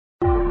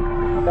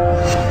Danny,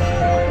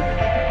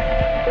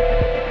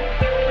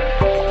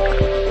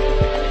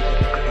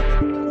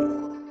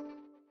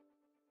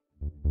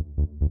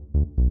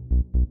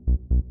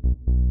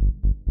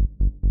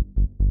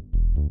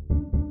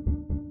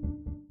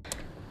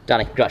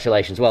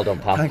 congratulations, well done,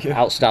 pal. Thank you.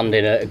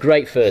 Outstanding, a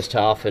great first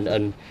half,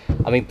 and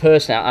I mean,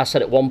 personally, I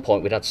said at one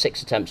point we'd had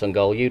 6 attempts on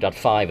goal, you'd had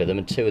 5 of them,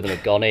 and 2 of them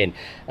had gone in.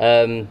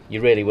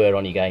 You really were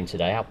on your game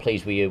today. How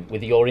pleased were you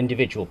with your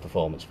individual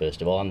performance,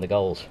 first of all, and the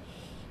goals?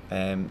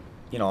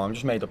 I'm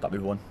just made up that we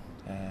won.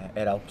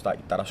 It helps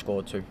that I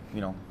scored too.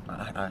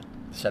 I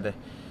said it,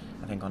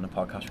 I think, on the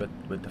podcast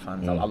with the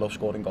fans. I love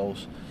scoring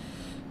goals.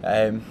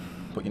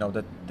 But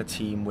the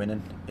team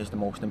winning is the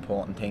most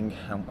important thing,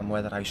 and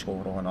whether I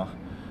score or not,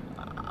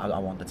 I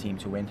want the team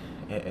to win.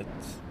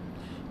 It's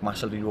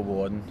massively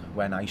rewarding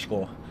when I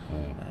score,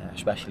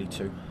 especially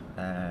 2,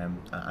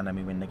 and then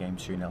we win the game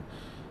 2-0.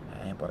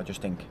 But I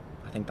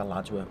think the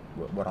lads were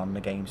on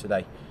the game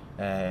today.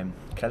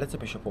 Credit to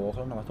Bishop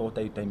Auckland. I thought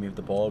they moved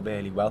the ball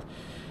really well.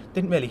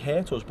 Didn't really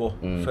hurt us, but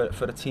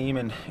for a team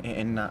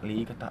in that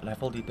league at that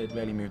level, they did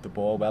really move the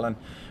ball well.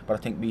 But I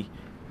think we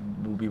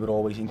were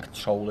always in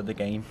control of the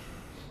game.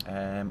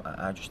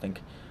 I just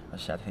think, as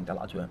I said, I think the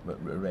lads were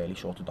really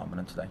sort of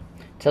dominant today.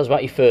 Tell us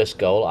about your first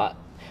goal.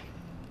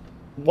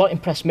 What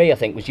impressed me, I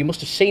think, was you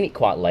must have seen it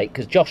quite late,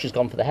 because Josh has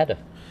gone for the header.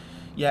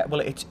 Yeah,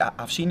 well,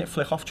 I've seen it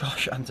flick off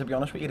Josh, and to be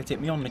honest with you, it hit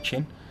me on the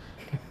chin.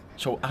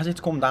 So as it's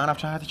come down, I've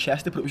tried to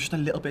chest it, but it was just a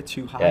little bit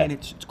too high, and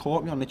it's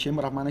caught me on the chin,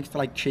 but I've managed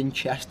to chin,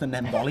 chest, and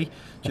then volley. Do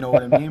you know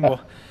what I mean?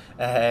 But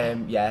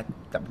yeah,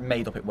 that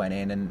made up, it went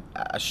in, and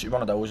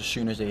one of those, as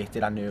soon as it hit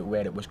it, I knew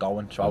where it was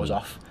going, so I was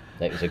off.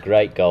 It was a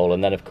great goal,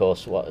 and then of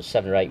course,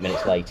 7 or 8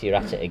 minutes later, you're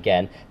at it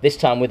again. This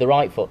time with the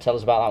right foot. Tell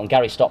us about that one.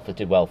 Gary Stockport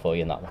did well for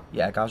you in that one.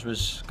 Yeah, Gaz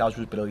was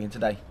brilliant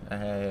today.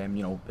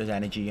 His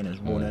energy and his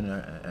running,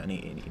 and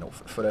he,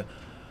 for a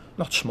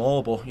not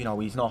small, but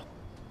he's not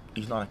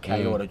a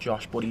Kay or a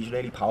Josh, but he's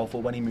really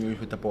powerful when he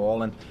moves with the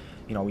ball, and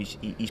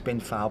he's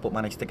been fouled but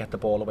managed to get the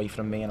ball away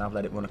from me, and I've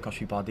let it run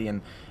across my body, and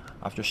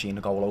I've just seen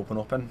the goal open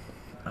up and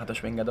had a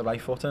swing at the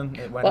right foot and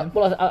it went in.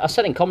 Well, I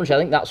said in commentary,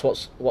 I think that's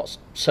what's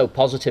so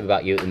positive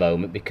about you at the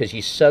moment, because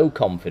you're so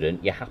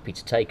confident, you're happy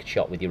to take a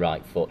shot with your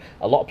right foot.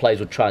 A lot of players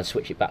would try and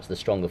switch it back to the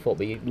stronger foot,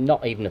 but you've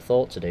not even a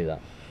thought to do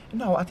that.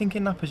 No, I think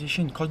in that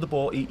position, because the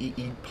ball,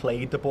 he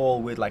played the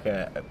ball with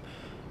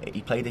he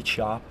played it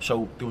sharp,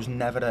 so there was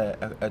never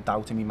a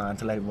doubt in my mind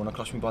to let it run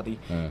across my body,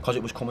 because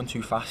it was coming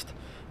too fast.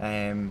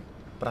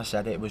 But I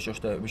said it was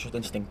just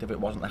instinctive. It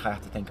wasn't like I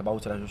had to think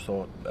about it. I just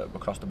thought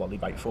across the body,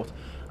 right foot,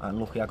 and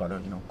luckily I got a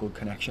good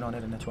connection on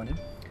it, and it's went in.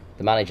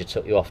 The manager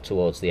took you off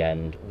towards the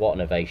end. What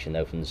an ovation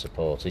though from the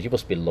supporters. You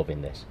must be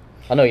loving this.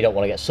 I know you don't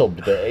want to get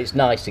subbed, but it's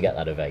nice to get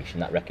that ovation,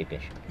 that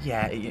recognition.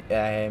 Yeah,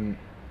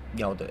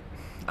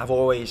 I've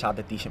always had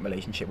a decent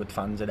relationship with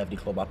fans at every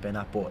club I've been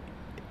at, but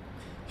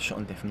there's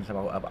something different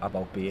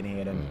about being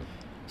here and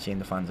seeing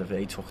the fans have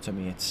really took to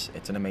me.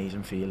 It's an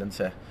amazing feeling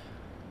to have.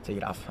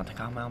 I think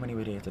how many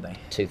were here today?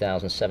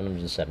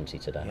 2,770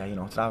 today.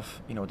 Yeah, to have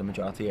the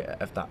majority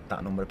of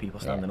that number of people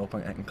standing up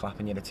and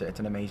clapping you, it's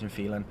an amazing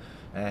feeling,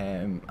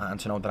 and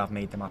to know that I've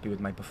made them happy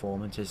with my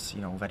performance is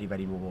very,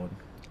 very rewarding.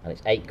 And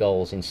it's 8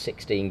 goals in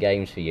 16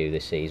 games for you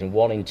this season,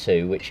 1 in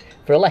 2, which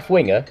for a left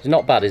winger is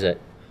not bad, is it?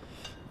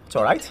 It's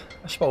all right,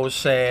 I suppose.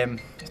 Is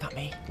that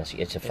me?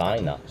 It's a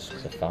fine, that.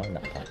 It's a fine,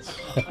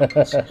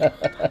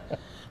 that.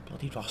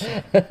 Bloody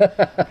Rossi.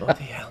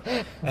 Bloody hell.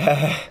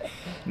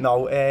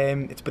 No,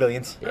 it's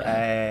brilliant.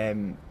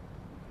 I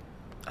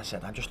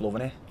said I'm just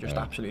loving it. Just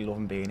absolutely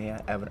loving being here.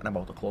 Everything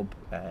about the club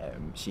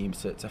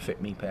seems to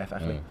fit me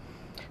perfectly.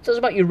 Tell us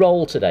about your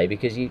role today,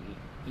 because you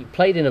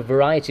played in a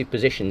variety of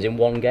positions in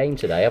one game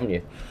today, haven't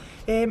you?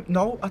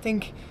 No, I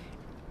think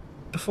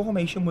the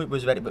formation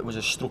was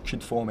a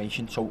structured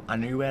formation, so I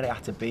knew where I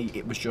had to be.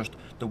 It was just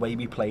the way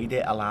we played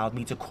it allowed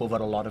me to cover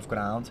a lot of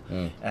ground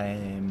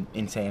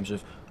in terms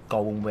of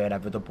going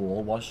wherever the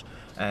ball was,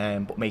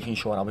 but making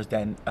sure I was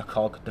then a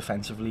cog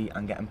defensively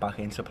and getting back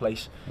into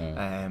place.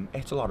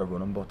 It's a lot of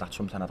running, but that's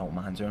something I don't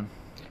mind doing.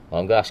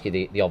 Well, I'm going to ask you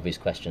the obvious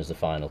question as the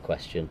final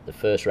question. The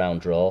first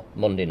round draw,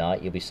 Monday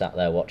night, you'll be sat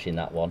there watching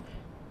that one.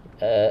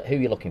 Who are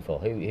you looking for?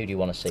 Who do you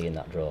want to see in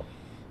that draw?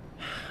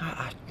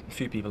 A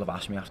few people have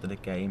asked me after the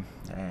game,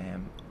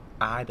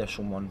 either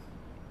someone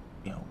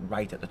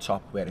right at the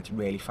top where it's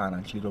really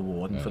financially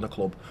rewarding for the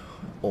club,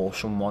 or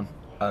someone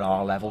at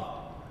our level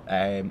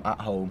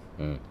at home,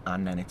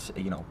 and then it's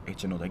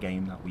another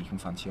game that we can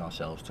fancy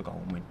ourselves to go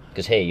and win.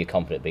 Because here you're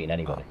confident beating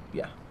anybody.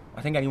 Yeah,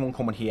 I think anyone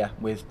coming here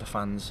with the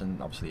fans,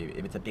 and obviously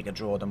if it's a bigger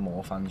draw, then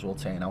more fans will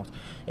turn out.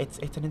 It's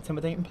an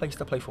intimidating place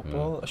to play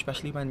football,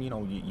 especially when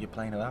you're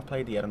playing it. I've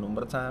played here a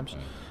number of times,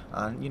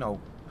 and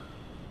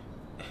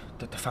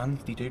the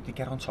fans, they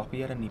get on top of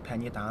you and they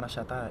pen you down. I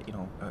said that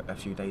a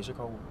few days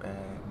ago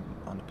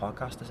on the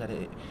podcast. I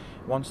said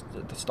once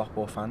the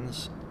Stockport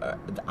fans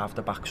have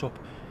the backs up,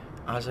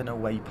 as an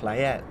away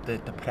player, the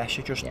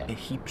pressure just it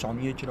heaps on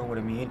you. Do you know what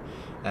I mean?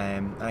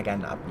 And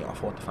again, I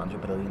thought the fans were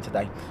brilliant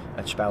today.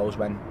 At spells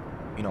when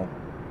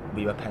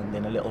we were penned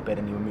in a little bit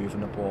and they were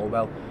moving the ball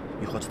well,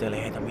 you could still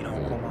hear them, you know,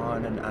 come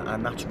on,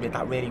 and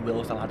that really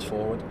wills the lads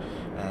forward.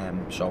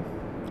 So,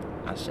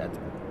 as I said,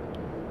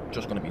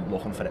 just going to be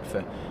looking for it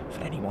for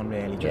anyone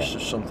really, just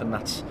something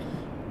that's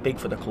big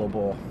for the club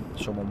or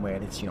someone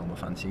where it's, you know, we're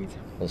fancied.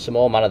 Well, some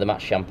more man of the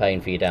match champagne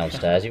for you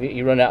downstairs. If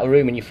you run out of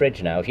room in your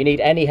fridge now, if you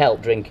need any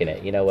help drinking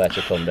it, you know where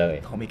to come, don't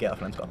you? My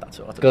girlfriend's got that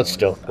sort of. Good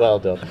stuff. Well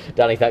done,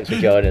 Danny. Thanks for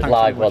joining us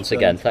live once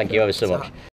again. Thank you ever so much.